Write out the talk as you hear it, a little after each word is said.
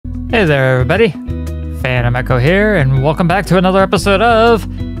Hey there, everybody. Phantom Echo here, and welcome back to another episode of,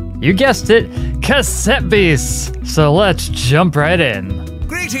 you guessed it, Cassette Beasts. So let's jump right in.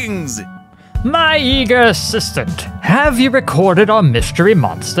 Greetings! My eager assistant, have you recorded our mystery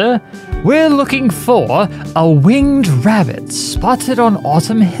monster? We're looking for a winged rabbit spotted on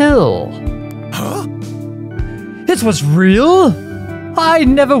Autumn Hill. Huh? It was real? I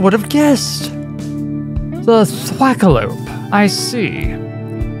never would have guessed. The thwackalope, I see.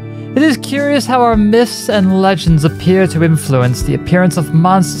 It is curious how our myths and legends appear to influence the appearance of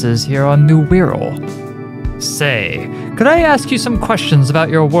monsters here on New Wirral. Say, could I ask you some questions about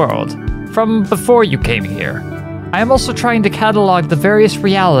your world, from before you came here? I am also trying to catalog the various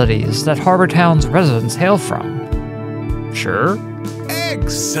realities that Harbor Town's residents hail from. Sure?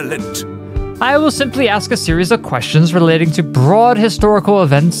 Excellent! I will simply ask a series of questions relating to broad historical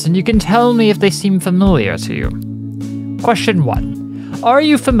events, and you can tell me if they seem familiar to you. Question 1. Are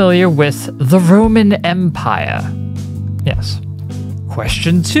you familiar with the Roman Empire? Yes.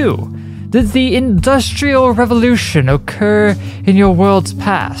 Question 2. Did the Industrial Revolution occur in your world's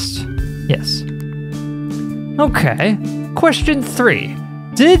past? Yes. Okay. Question 3.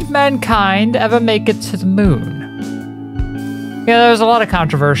 Did mankind ever make it to the moon? Yeah, there's a lot of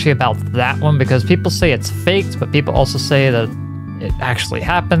controversy about that one because people say it's faked, but people also say that it actually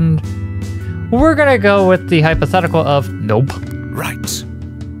happened. We're gonna go with the hypothetical of nope. Right.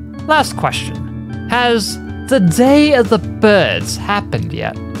 Last question. Has the Day of the Birds happened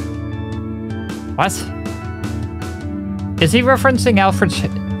yet? What? Is he referencing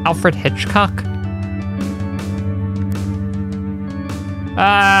Alfred Hitchcock?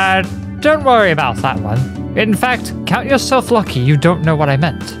 Don't worry about that one. In fact, count yourself lucky you don't know what I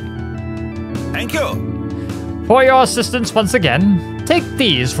meant. Thank you. For your assistance once again, take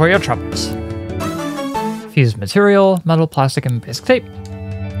these for your troubles. Fused material, metal, plastic, and basic tape.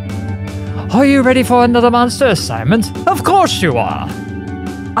 Are you ready for another monster assignment? Of course you are!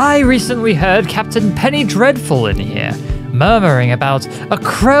 I recently heard Captain Penny Dreadful in here, murmuring about a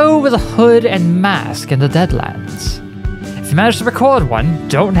crow with a hood and mask in the Deadlands. If you manage to record one,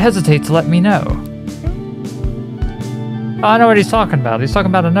 don't hesitate to let me know. Oh, I know what he's talking about. He's talking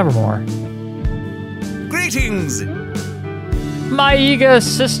about a Nevermore. Greetings! My eager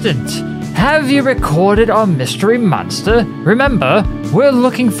assistant, have you recorded our mystery monster? Remember, we're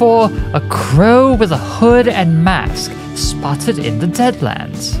looking for a crow with a hood and mask spotted in the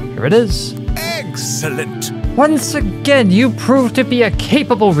Deadlands. Here it is. Excellent! Once again, you prove to be a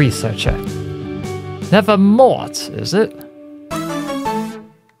capable researcher. Never mort, is it?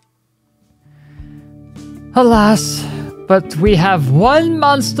 Alas, but we have one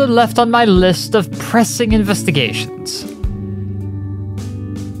monster left on my list of pressing investigations.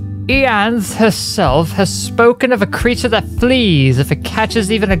 Eanth herself has spoken of a creature that flees if it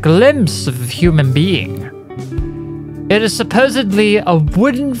catches even a glimpse of a human being. It is supposedly a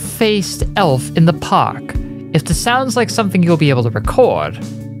wooden-faced elf in the park. If this sounds like something you'll be able to record,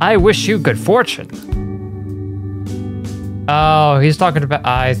 I wish you good fortune. Oh, he's talking about...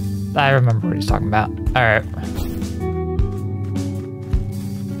 I remember what he's talking about. Alright.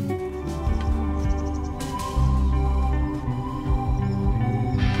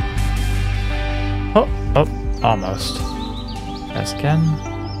 Oh, almost. Yes, can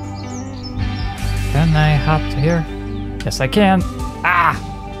I hop to here? Yes, I can. Ah!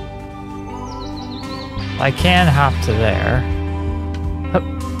 I can hop to there.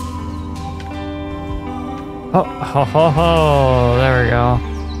 Oh, ho, ho, ho. There we go.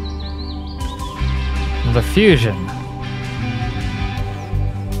 The fusion.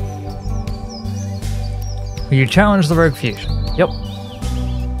 You challenge the rogue fusion. Yep.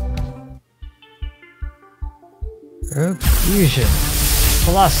 Rogue fusion.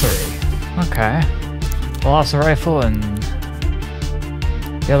 Velocity. Okay. Velocirifle and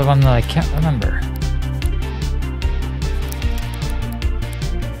the other one that I can't remember.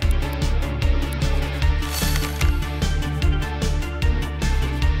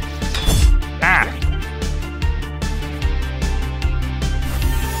 Ah!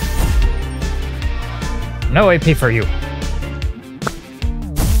 No AP for you.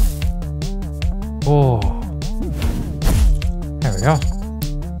 Oh. There we go.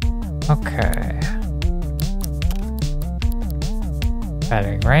 Okay.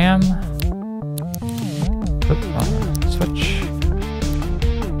 Adding RAM. Oop, switch.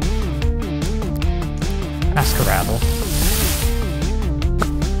 Masqueradle.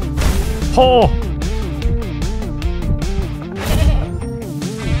 Oh!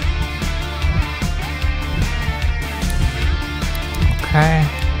 Okay.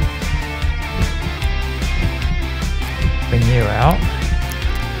 Bring you out.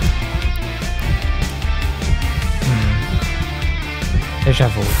 Deja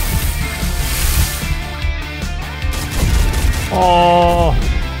vu. Oh.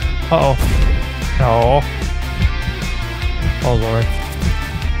 Uh-oh. No. Oh, Lord.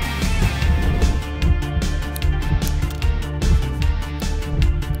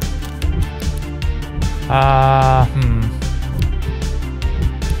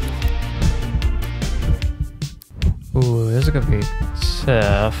 Ooh, this is gonna be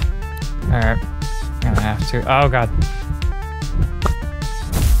tough. Alright. I'm gonna have to. Oh, God.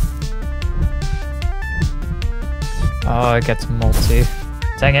 Oh, it gets multi.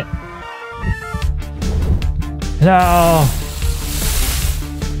 Dang it. No!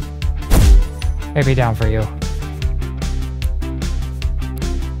 Maybe down for you.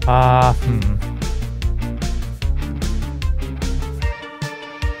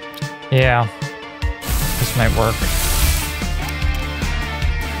 Yeah. This might work.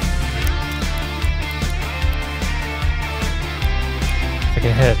 If I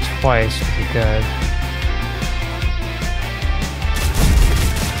can hit it twice, it would be good.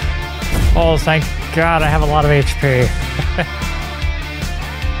 Oh, thank God I have a lot of HP.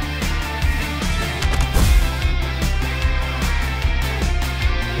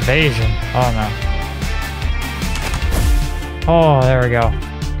 Evasion. Oh, no. Oh, there we go.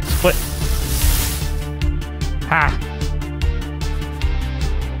 Split. Ha!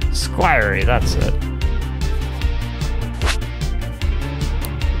 Squiry, that's it.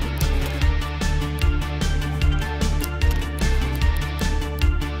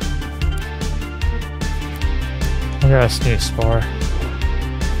 Look at this new spore.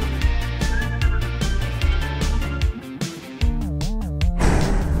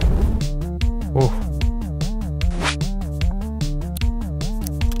 Ooh.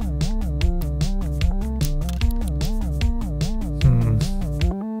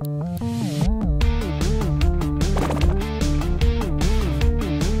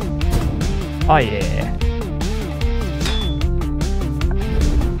 Oh yeah.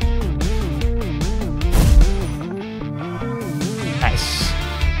 Nice.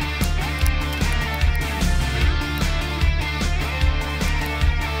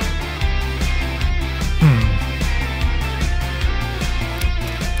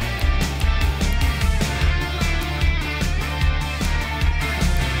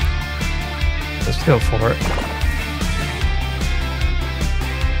 Let's go for it.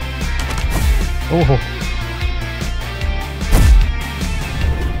 Oh.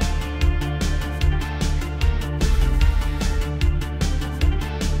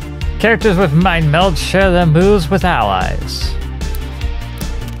 Characters with mind meld share their moves with allies.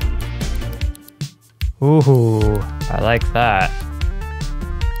 Ooh, I like that.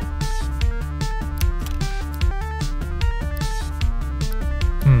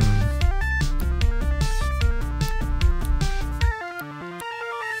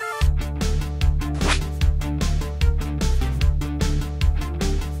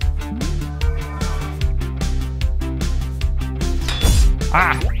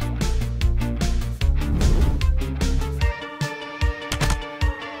 Ah!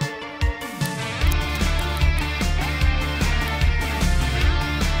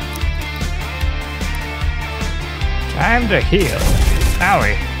 Time to heal.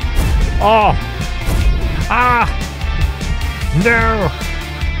 Owie. Oh! Ah! No!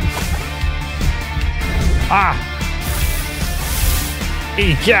 Ah!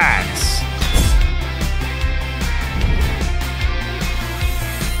 Ejects!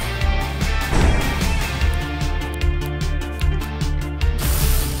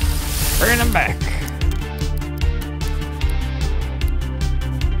 Bring him back.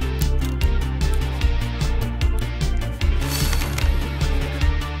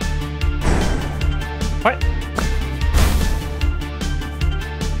 What?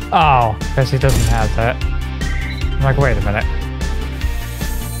 Oh, guess he doesn't have that. I'm like, wait a minute.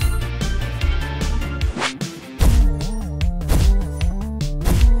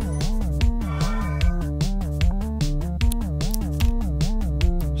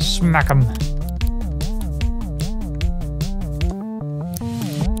 Smack him.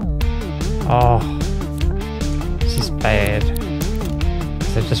 Oh, this is bad.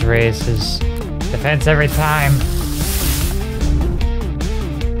 So just raise his defense every time.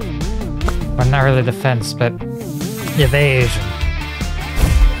 Well, not really defense, but evasion.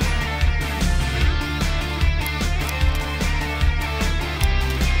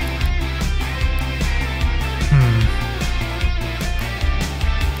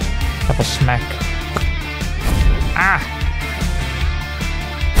 Double smack. Ah!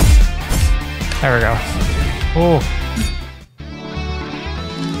 There we go. Oh.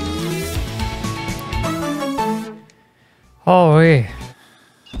 Oh, wait.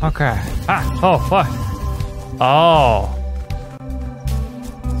 Okay. Ah, oh, what? Oh.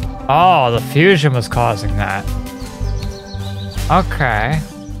 Oh, the fusion was causing that. Okay.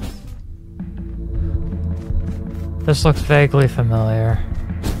 This looks vaguely familiar.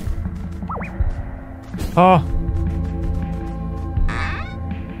 Oh.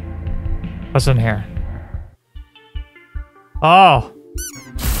 What's in here? Oh.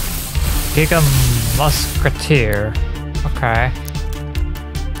 Giga Musketeer. Okay.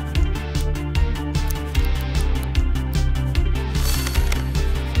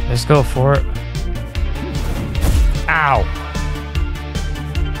 Let's go for it. Ow.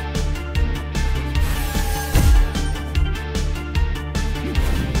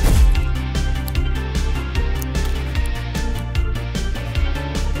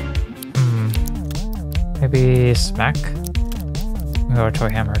 Maybe smack? Go toy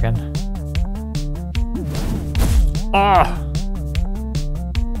hammer again. Oh!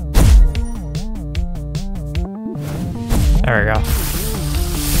 There we go.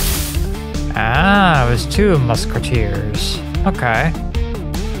 Ah, it was 2 musketeers. Okay.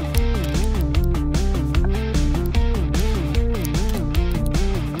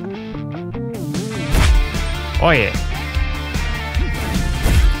 Oh yeah.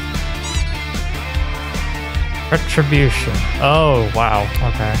 Retribution. Oh, wow.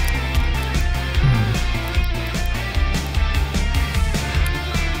 Okay.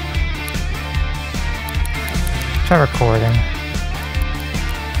 Try recording.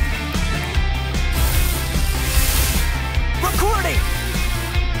 Recording!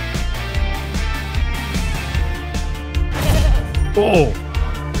 Oh!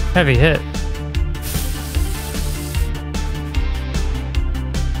 Heavy hit.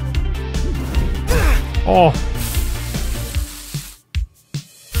 Oh!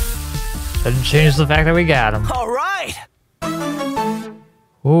 Doesn't change the fact that we got him. All right!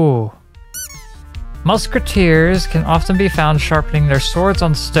 Ooh. Musketeers can often be found sharpening their swords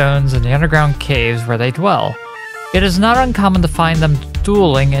on stones in the underground caves where they dwell. It is not uncommon to find them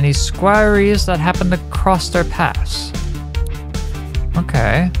dueling any squires that happen to cross their paths.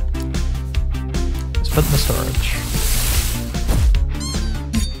 Okay. Let's put in the storage.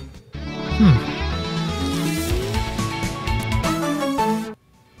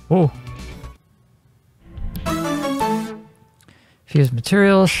 Ooh. Fuse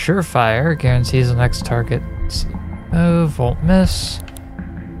material, surefire, guarantees the next target's move won't miss.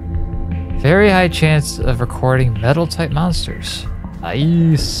 Very high chance of recording metal type monsters.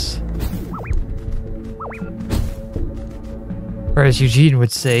 Nice. Or as Eugene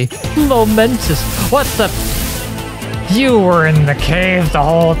would say, momentous. What the? You were in the cave the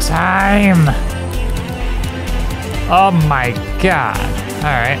whole time. Oh my god.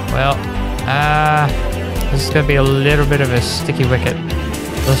 Alright, well, this is gonna be a little bit of a sticky wicket.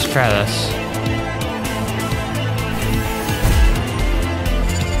 Let's try this.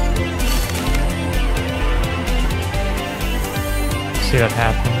 See what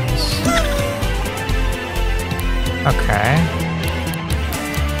happens. Okay.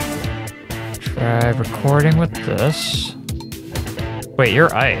 Try recording with this. Wait,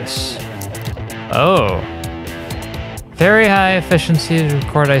 you're ice. Oh. Very high efficiency to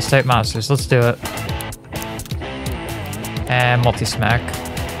record ice type monsters. Let's do it. And multi-smack.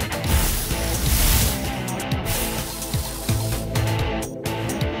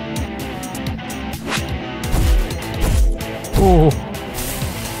 Ooh.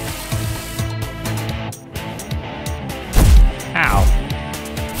 Ow.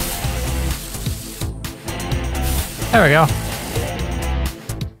 There we go.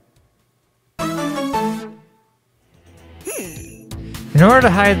 In order to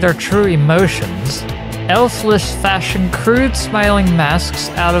hide their true emotions, Elflish fashion crude smiling masks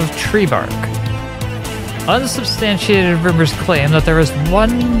out of tree bark. Unsubstantiated rumors claim that there is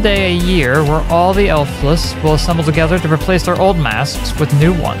one day a year where all the Elflish will assemble together to replace their old masks with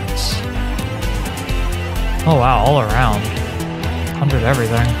new ones. Oh wow, all around. 100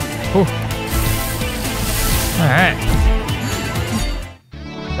 everything. Whew. Alright.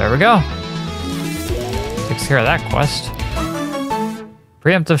 There we go. Takes care of that quest.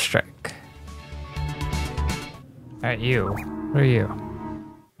 Preemptive strike. Alright, you. What are you?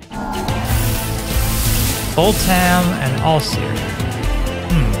 Boltam and Allseer.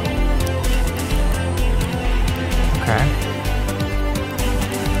 Okay.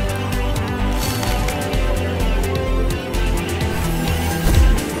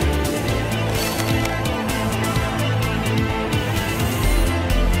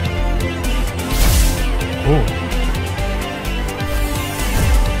 Ooh.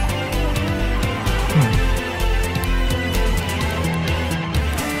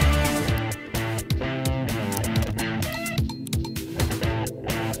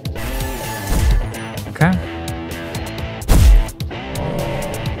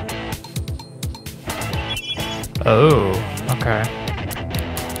 Oh, okay.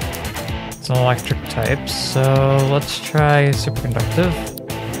 It's an electric type, so let's try superconductive.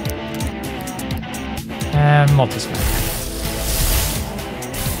 And multispec.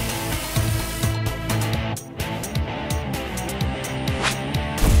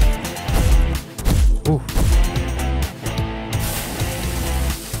 Ooh.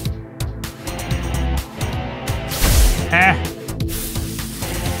 Ah!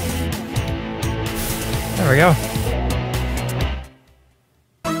 There we go.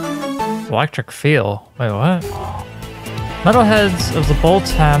 Electric field. Wait, what? Metal heads of the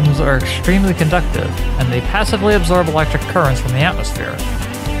bolthems are extremely conductive, and they passively absorb electric currents from the atmosphere.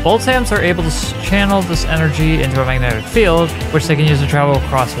 Bolthems are able to channel this energy into a magnetic field, which they can use to travel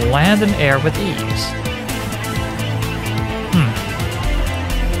across land and air with ease.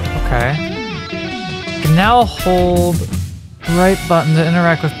 Okay. You can now hold right button to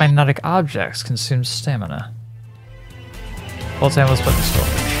interact with magnetic objects, consumes stamina. Bolthem was put in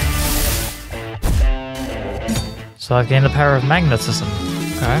storage. So I've gained the power of magnetism.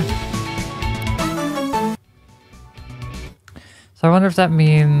 Okay. So I wonder if that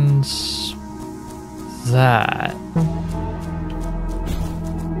means that.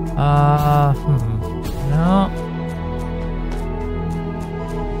 No.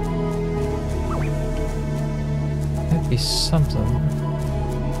 Might be something.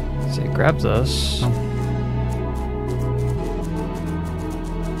 Let's see, grab this.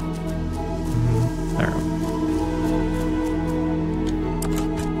 There.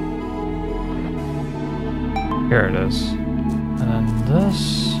 Here it is. And then this.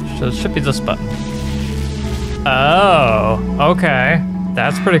 So it should be this button. Oh, okay.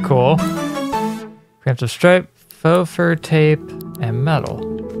 That's pretty cool. Preemptive stripe, faux fur tape, and metal.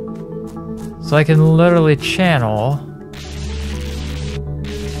 So I can literally channel.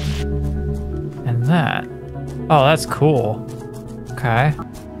 And that. Oh, that's cool. Okay.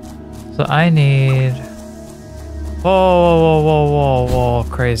 So I need... Whoa.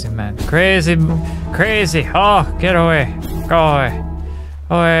 Crazy, man. Crazy. Oh, get away. Go away.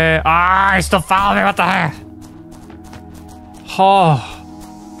 Away. Ah, he still followed me. What the heck?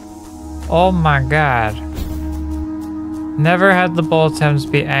 Oh my god. Never had the Bolthems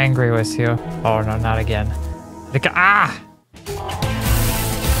be angry with you. Oh no, not again. Ah!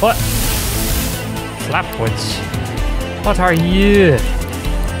 What? Flapwoods. What are you?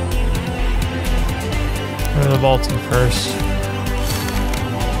 Go to the Bolton first.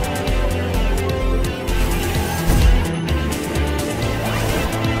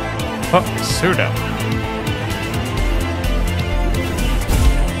 Oh, pseudo.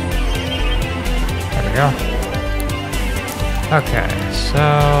 There we go. Okay, so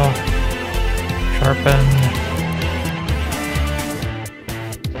sharpen.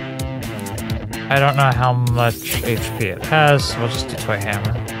 I don't know how much HP it has, so we'll just do toy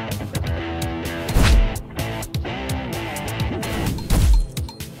hammer.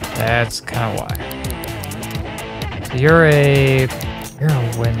 That's kind of why. So you're a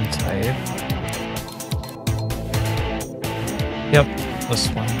wind type. Yep, this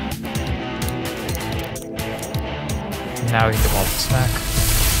one. Now we can do all the smack.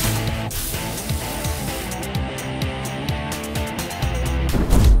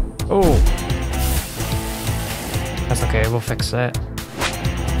 Oh, that's okay. We'll fix that.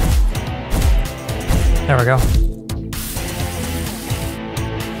 There we go.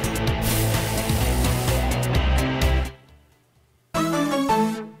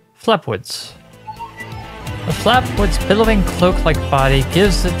 Flapwoods. The flapwood's billowing cloak-like body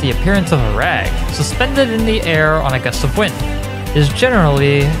gives it the appearance of a rag, suspended in the air on a gust of wind. It is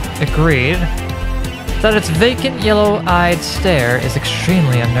generally agreed that its vacant yellow-eyed stare is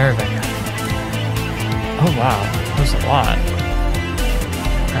extremely unnerving. Oh wow, there's a lot.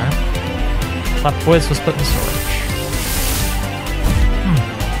 Okay. Flapwoods was put in storage.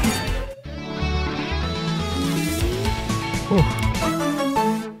 Ooh.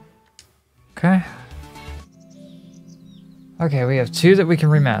 Okay. Okay, we have two that we can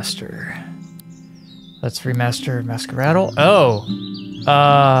remaster. Let's remaster Masqueradle. Oh!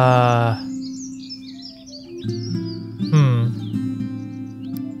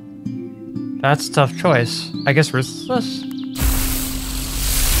 That's a tough choice. I guess Ruthless?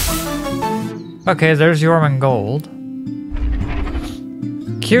 Okay, there's Jormungand.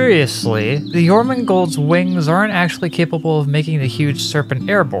 Curiously, the Jormungand's wings aren't actually capable of making the huge serpent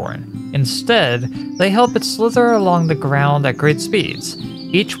airborne. Instead, they help it slither along the ground at great speeds,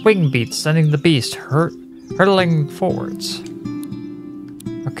 each wing beat sending the beast hurtling forwards.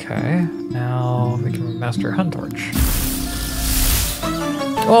 Okay, now we can master Huntorch.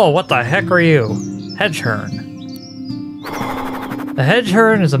 Oh, what the heck are you? Hedgehorn. The hedge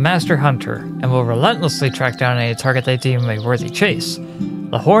heron is a master hunter and will relentlessly track down any target they deem a worthy chase.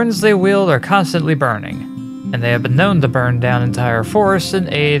 The horns they wield are constantly burning, and they have been known to burn down entire forests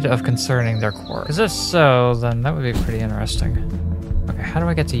in aid of concerning their quarry. Because if so, then that would be pretty interesting. Okay, how do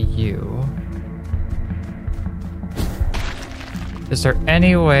I get to you? Is there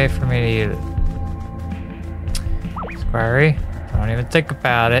any way for me to use it? Squirey, don't even think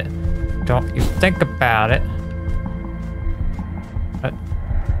about it. Don't you think about it. What?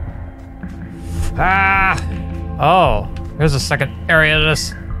 Ah! Oh, there's a second area of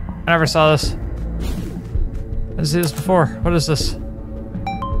this. I never saw this. I've seen this before. What is this?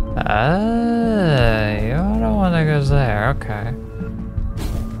 Ah, you're the one that goes there. Okay.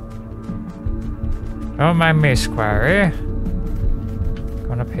 Don't mind me, Squirey.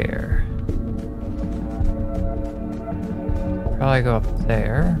 Going up here. Probably go up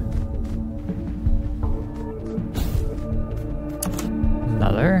there.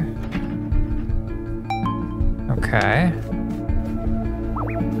 Another. Okay.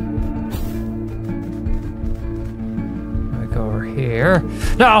 Let me go over here.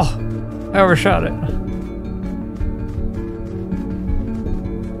 No! I overshot it.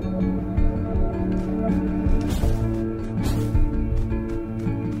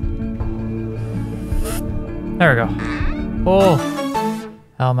 There we go. Oh,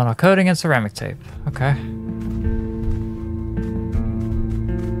 elemental coating and ceramic tape. Okay.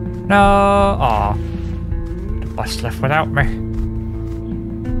 No. Aw. The bus left without me.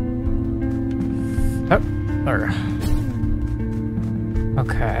 Oh, there we go.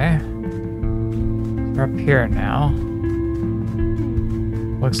 Okay. We're up here now.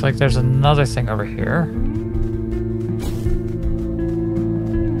 Looks like there's another thing over here.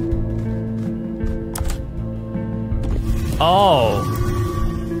 Oh,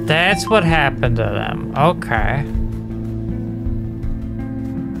 that's what happened to them. Okay.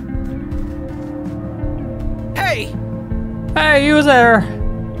 Hey! Hey, you there!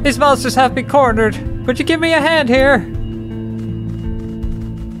 These monsters have me cornered. Would you give me a hand here?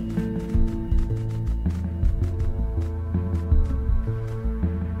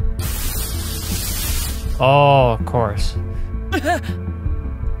 Oh, of course.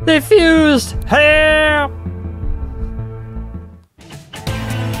 They fused! Help!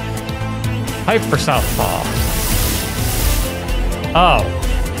 Hyper Southpaw. Oh.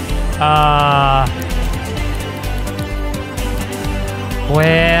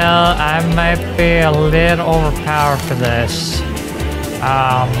 Well, I might be a little overpowered for this.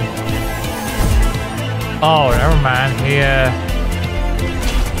 Oh, never mind.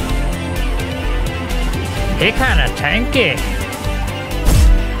 He kinda tanky.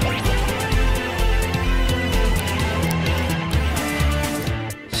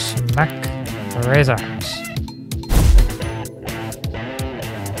 Smack. Razors.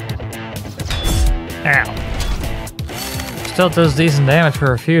 Ow. Still does decent damage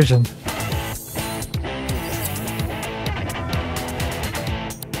for a fusion.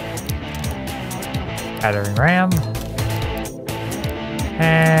 Battering ram.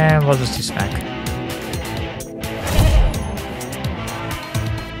 And we'll just do smack.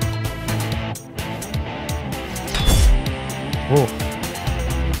 Ooh.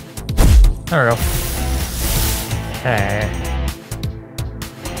 There we go. Okay.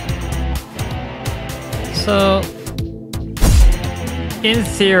 So, in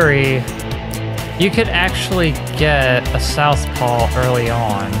theory, you could actually get a southpaw early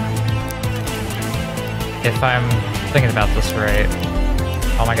on. If I'm thinking about this right.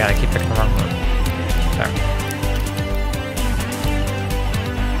 Oh my god, I keep picking the wrong move. There.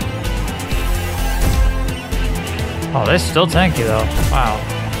 Oh, they're still tanky though. Wow.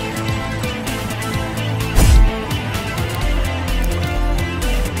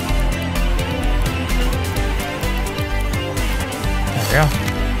 Yeah.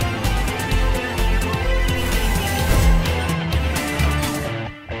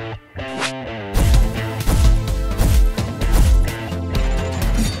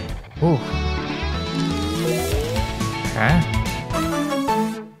 Ooh. Okay.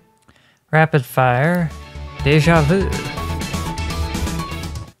 Rapid fire. Deja vu.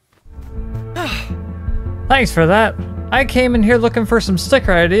 Thanks for that. I came in here looking for some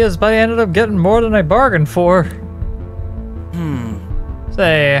sticker ideas, but I ended up getting more than I bargained for.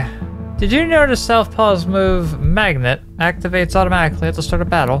 Say, did you notice Southpaw's move, Magnet, activates automatically at the start of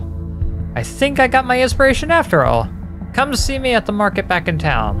battle? I think I got my inspiration after all. Come to see me at the market back in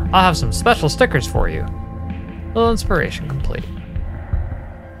town. I'll have some special stickers for you. Little inspiration complete.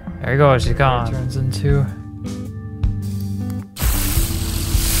 There you go, she's gone. Turns into...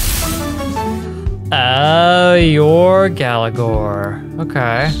 Oh, you're Galagor.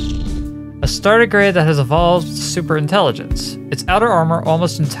 Okay. A startigrade that has evolved super intelligence. Its outer armor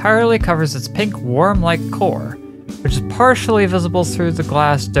almost entirely covers its pink worm-like core, which is partially visible through the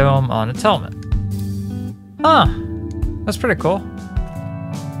glass dome on its helmet. Huh. That's pretty cool.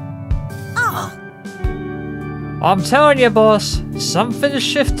 I'm telling you, boss, something's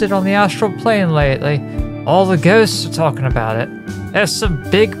shifted on the astral plane lately. All the ghosts are talking about it. There's some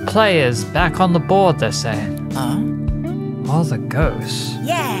big players back on the board, they're saying. All the ghosts?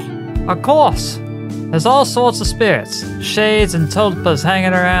 Yeah. Of course. There's all sorts of spirits, shades and tulpas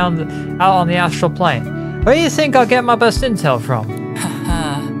hanging around out on the astral plane. Where do you think I'll get my best intel from?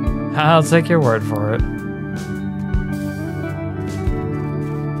 I'll take your word for it.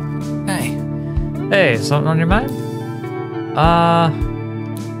 Hey, something on your mind? Nah,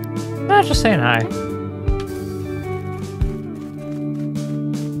 just saying hi.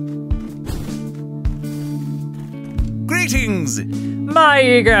 Greetings! My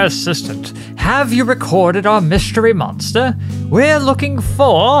eager assistant, have you recorded our mystery monster? We're looking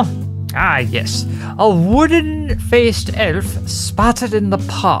for... Ah, yes. A wooden-faced elf spotted in the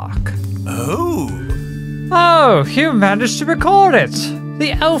park. Oh! Oh, you managed to record it!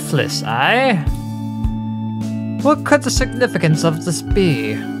 The elfless, eh? What could the significance of this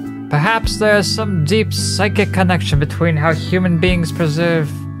be? Perhaps there's some deep psychic connection between how human beings perceive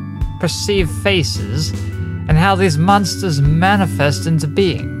faces and how these monsters manifest into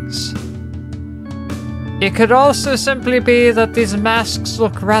beings. It could also simply be that these masks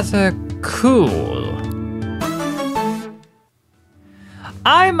look rather cool.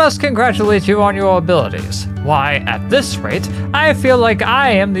 I must congratulate you on your abilities. Why, at this rate, I feel like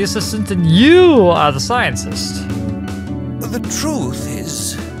I am the assistant and you are the scientist. The truth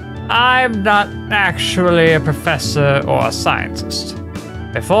is... I'm not actually a professor or a scientist.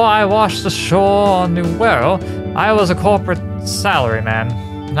 Before I washed ashore on New World, I was a corporate salaryman.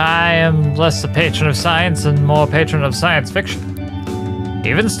 I am less a patron of science and more patron of science fiction.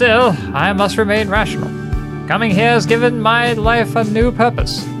 Even still, I must remain rational. Coming here has given my life a new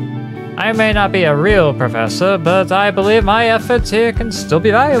purpose. I may not be a real professor, but I believe my efforts here can still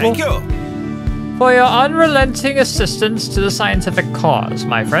be valuable. Thank you! For your unrelenting assistance to the scientific cause,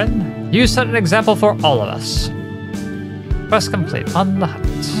 my friend. You set an example for all of us. Quest complete. On the hunt.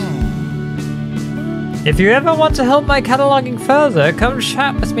 If you ever want to help my cataloging further, come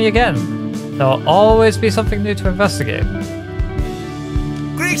chat with me again. There'll always be something new to investigate.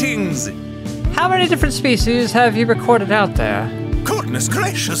 Greetings! How many different species have you recorded out there? Goodness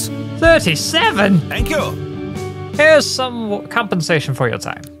gracious! 37? Thank you! Here's some compensation for your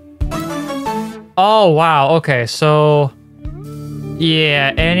time. Oh, wow. Okay, so...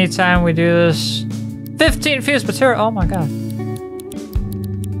 Yeah, anytime we do this... 15 fused material! Oh my god.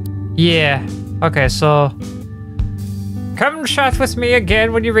 Yeah. Okay, so... Come chat with me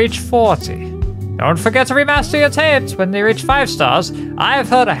again when you reach 40. Don't forget to remaster your tapes when they reach 5 stars. I've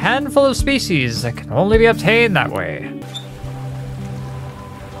heard a handful of species that can only be obtained that way.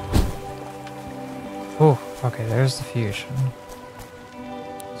 Oh, okay, there's the fusion.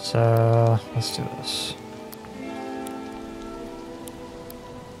 So, let's do this.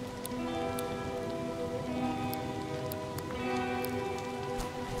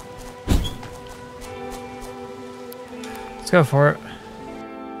 Let's go for it.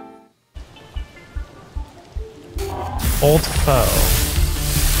 Old foe.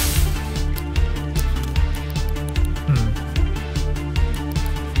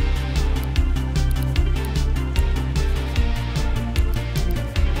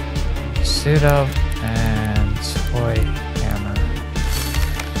 Suit up and toy hammer.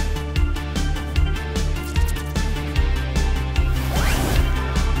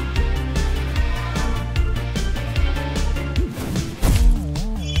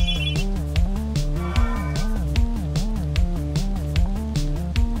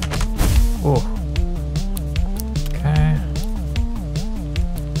 Oh. Okay.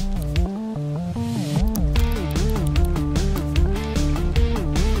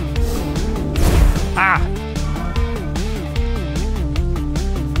 Ah!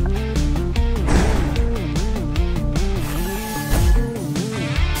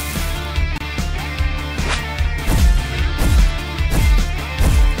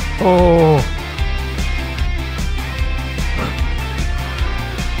 Oh!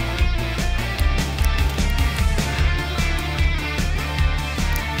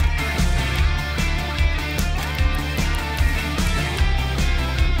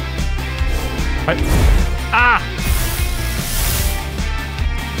 What? Ah!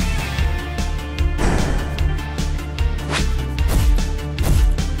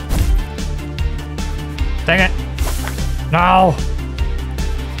 Dang it. No.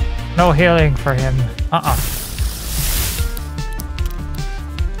 No healing for him. Uh-uh.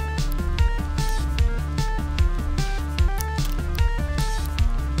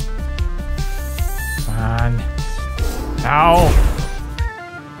 Come on. No.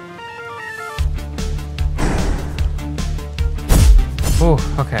 Ooh,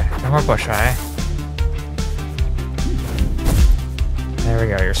 okay. No more bush eye. There we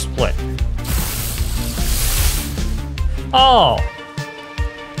go, you're split. Oh!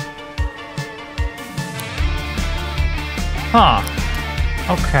 Huh.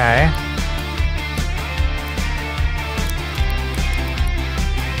 Okay.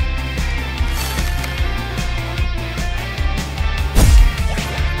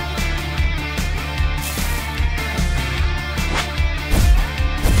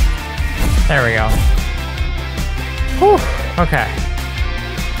 There we go. Whew. Okay.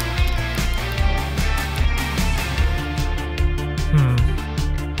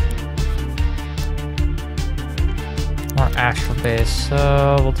 More astral base,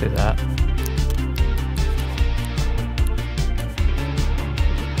 so we'll do that.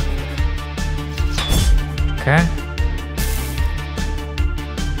 Okay.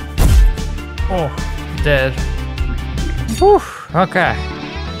 Oh, dead. Whew. Okay.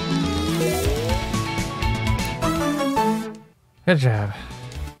 Good job.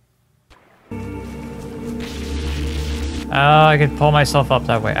 Oh, I could pull myself up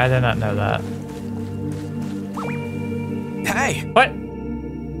that way. I did not know that. Hey! What?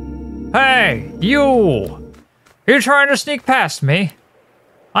 Hey, you! You're trying to sneak past me?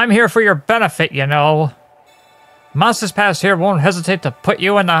 I'm here for your benefit, you know. Monsters past here won't hesitate to put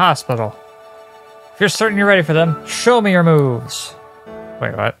you in the hospital. If you're certain you're ready for them, show me your moves.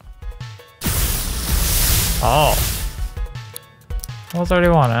 Wait, what? Oh. Well,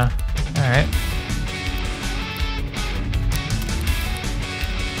 31, huh? Alright.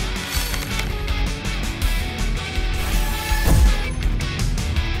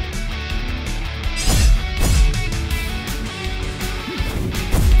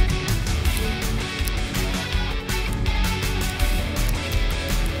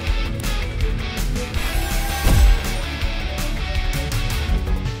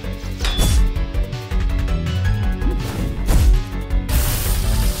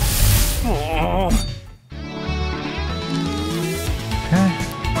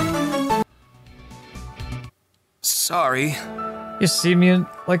 Sorry. You see me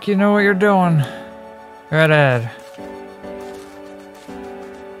like you know what you're doing. Go ahead.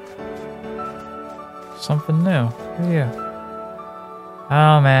 Something new. Who are you?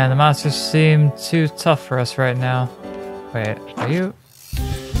 Oh man, the monsters seem too tough for us right now. Wait, are you?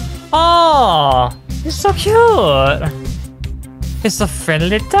 Oh, you're so cute. It's a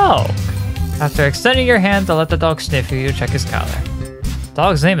friendly dog. After extending your hand to let the dog sniff you, check his collar. The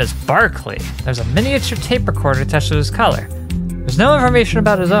dog's name is Barkley. There's a miniature tape recorder attached to his collar. There's no information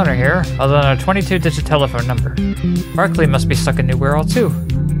about his owner here, other than a 22-digit telephone number. Barkley must be stuck in New World too.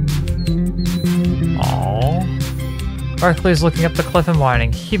 Aww. Barkley's looking up the cliff and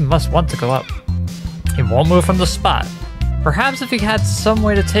whining. He must want to go up. He won't move from the spot. Perhaps if he had some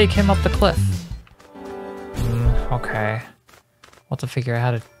way to take him up the cliff. Okay. We'll have to figure out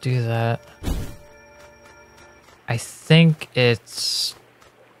how to do that. I think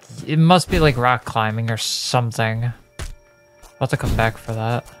it must be like rock climbing or something. I'll have to come back for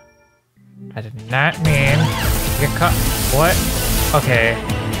that. I did not mean to get caught. What? Okay.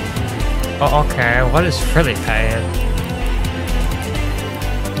 Oh, okay. What is frilly pad?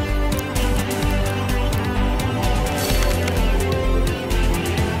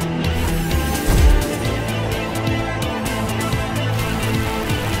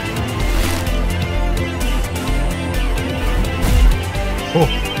 Oh,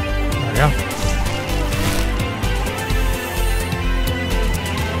 there we go.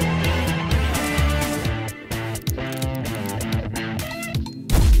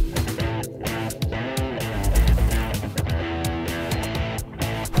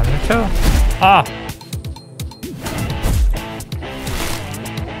 Ah!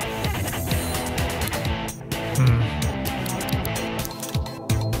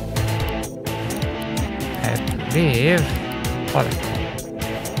 I believe... What?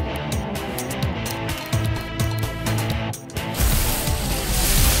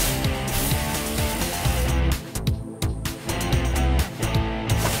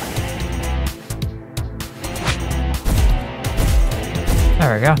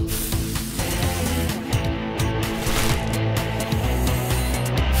 There we go.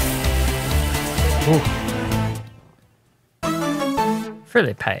 Ooh.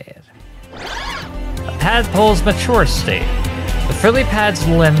 Frilly pad. tadpole's mature state. The frilly pad's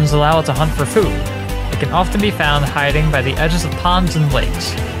limbs allow it to hunt for food. It can often be found hiding by the edges of ponds and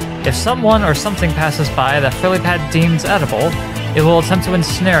lakes. If someone or something passes by that frilly pad deems edible, it will attempt to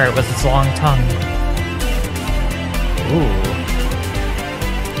ensnare it with its long tongue. Ooh.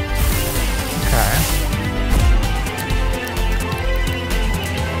 Okay.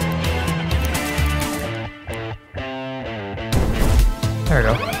 There we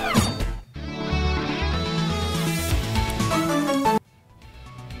go.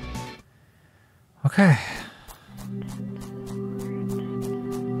 Okay.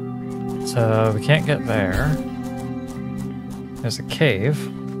 So we can't get there. There's a cave.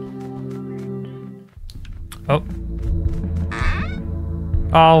 Oh.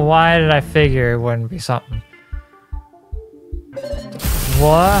 Oh, why did I figure it wouldn't be something?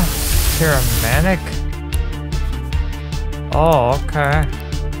 What? You're a manic? Oh, okay.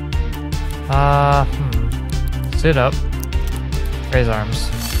 Sit up. Raise arms.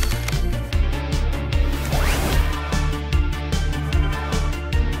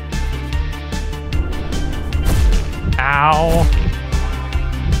 Ow.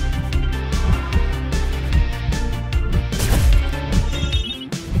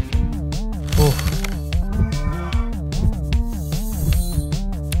 Oof.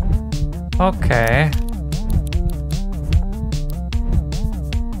 Okay.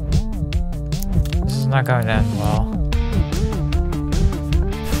 This is not going to end well.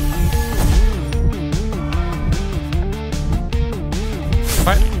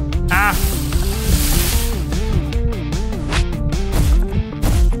 What? Ah!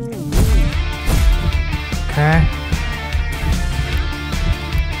 Okay.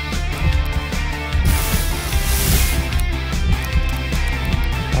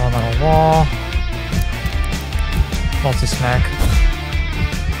 Elemental wall. Multi-snack.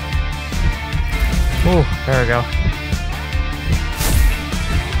 Ooh, there we go.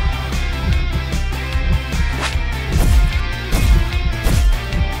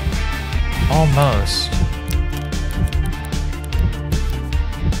 Almost.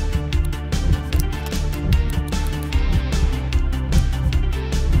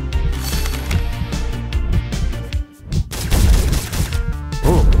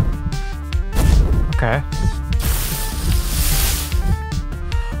 Okay.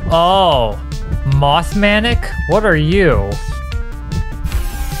 Oh, Mothmanic? What are you?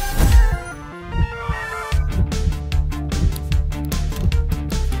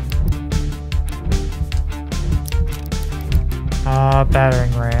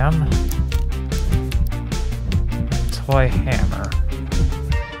 Battering ram. Toy hammer.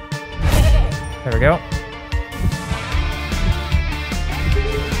 There we go.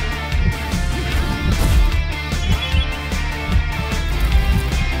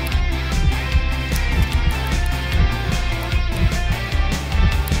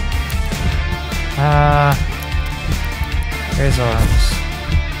 Raise arms.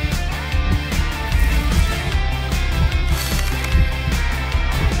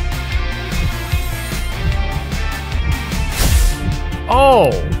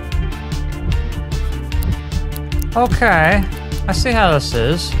 Oh! Okay. I see how this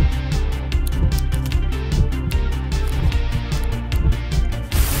is.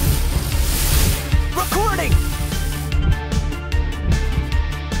 Recording!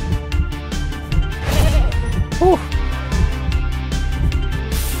 Whew.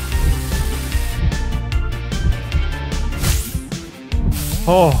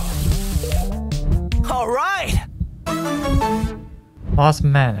 Oh. All right!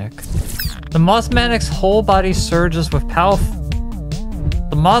 Mothmanic. The Mothmanic's whole body surges with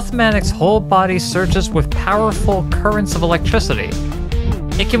powerful currents of electricity.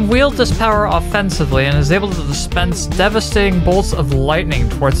 It can wield this power offensively and is able to dispense devastating bolts of lightning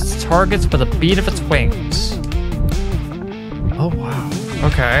towards its targets with a beat of its wings. Oh wow.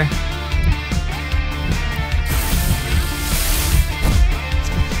 Okay.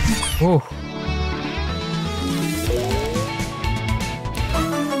 Ooh.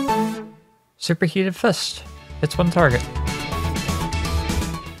 Superheated fist. Hits one target.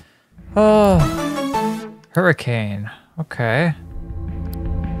 Oh. Hurricane. Okay.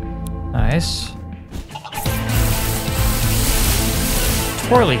 Nice.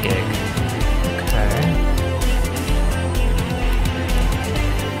 Twirligig. Okay.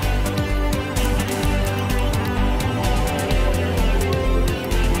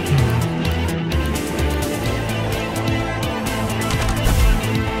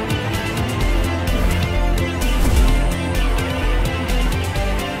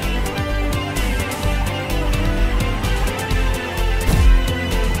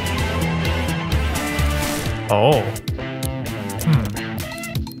 Oh.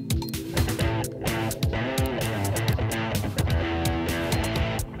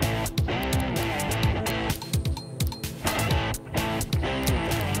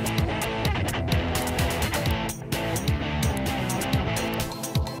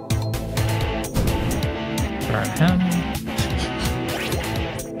 Burn him.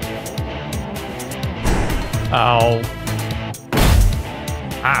 Oh.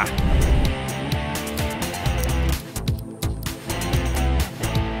 Ah.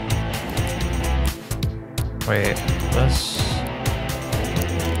 Wait, this...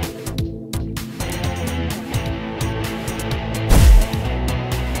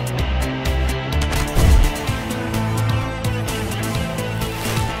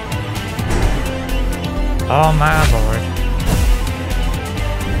 Oh my lord.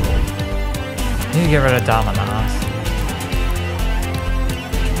 Need to get rid of Dominoth.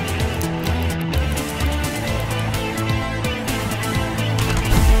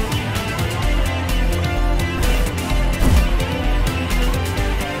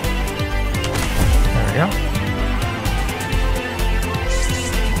 There we go.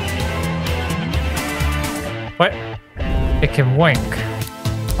 What? It can wink.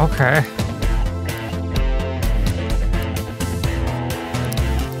 Okay.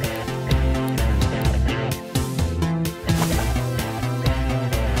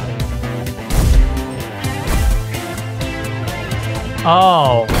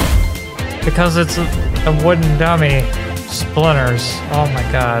 Oh, because it's a wooden dummy. Splinters. Oh my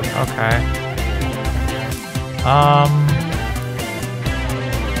god, okay. I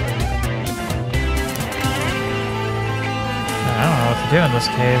don't know what to do in this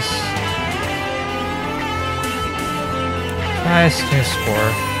case. Nice new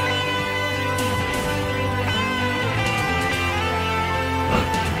score.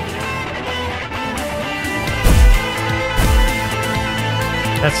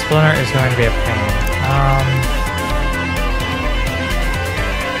 That splinter is going to be a pain.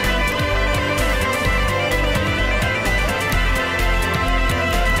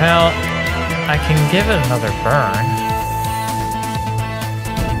 Well, I can give it another burn.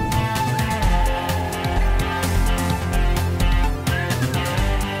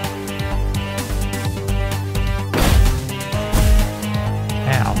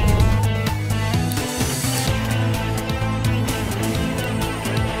 Ow.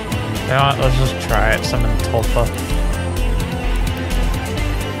 You know what, let's just try it. Summon Tulpa.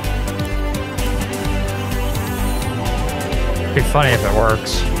 It'd be funny if it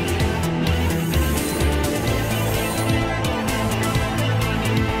works.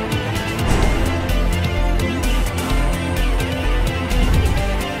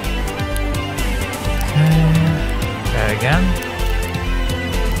 Okay. Try it again.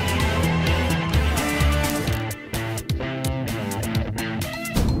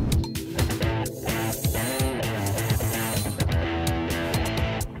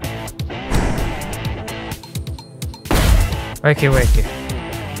 Wakey, wakey.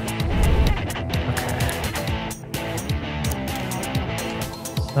 Okay.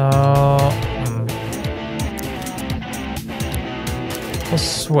 So, we'll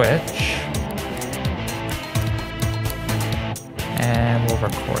switch. And we'll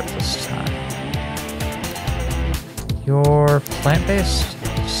record this time. You're plant-based,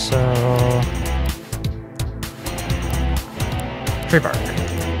 so... Tree bark.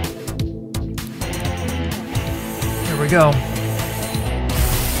 Here we go.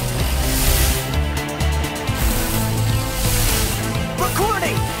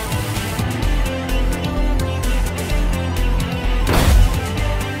 Recording!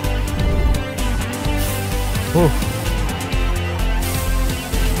 Ooh.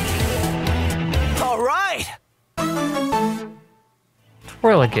 All right!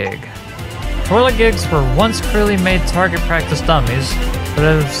 Twirligig. Twirligigs were once clearly made target practice dummies, but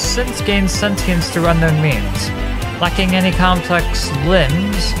have since gained sentience through unknown means. Lacking any complex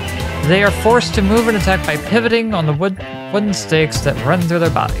limbs, they are forced to move and attack by pivoting on the wooden stakes that run through their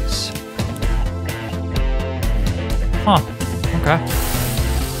bodies. Huh. Okay.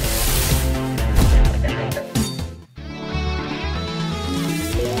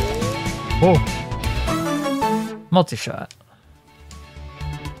 Whoa. Multi-shot.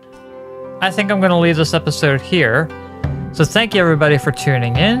 I think I'm going to leave this episode here. So thank you everybody for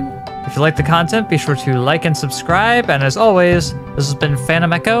tuning in. If you like the content, be sure to like and subscribe. And as always, this has been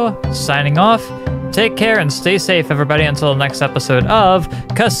Phantom Echo signing off. Take care and stay safe, everybody, until the next episode of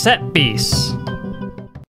Cassette Beasts.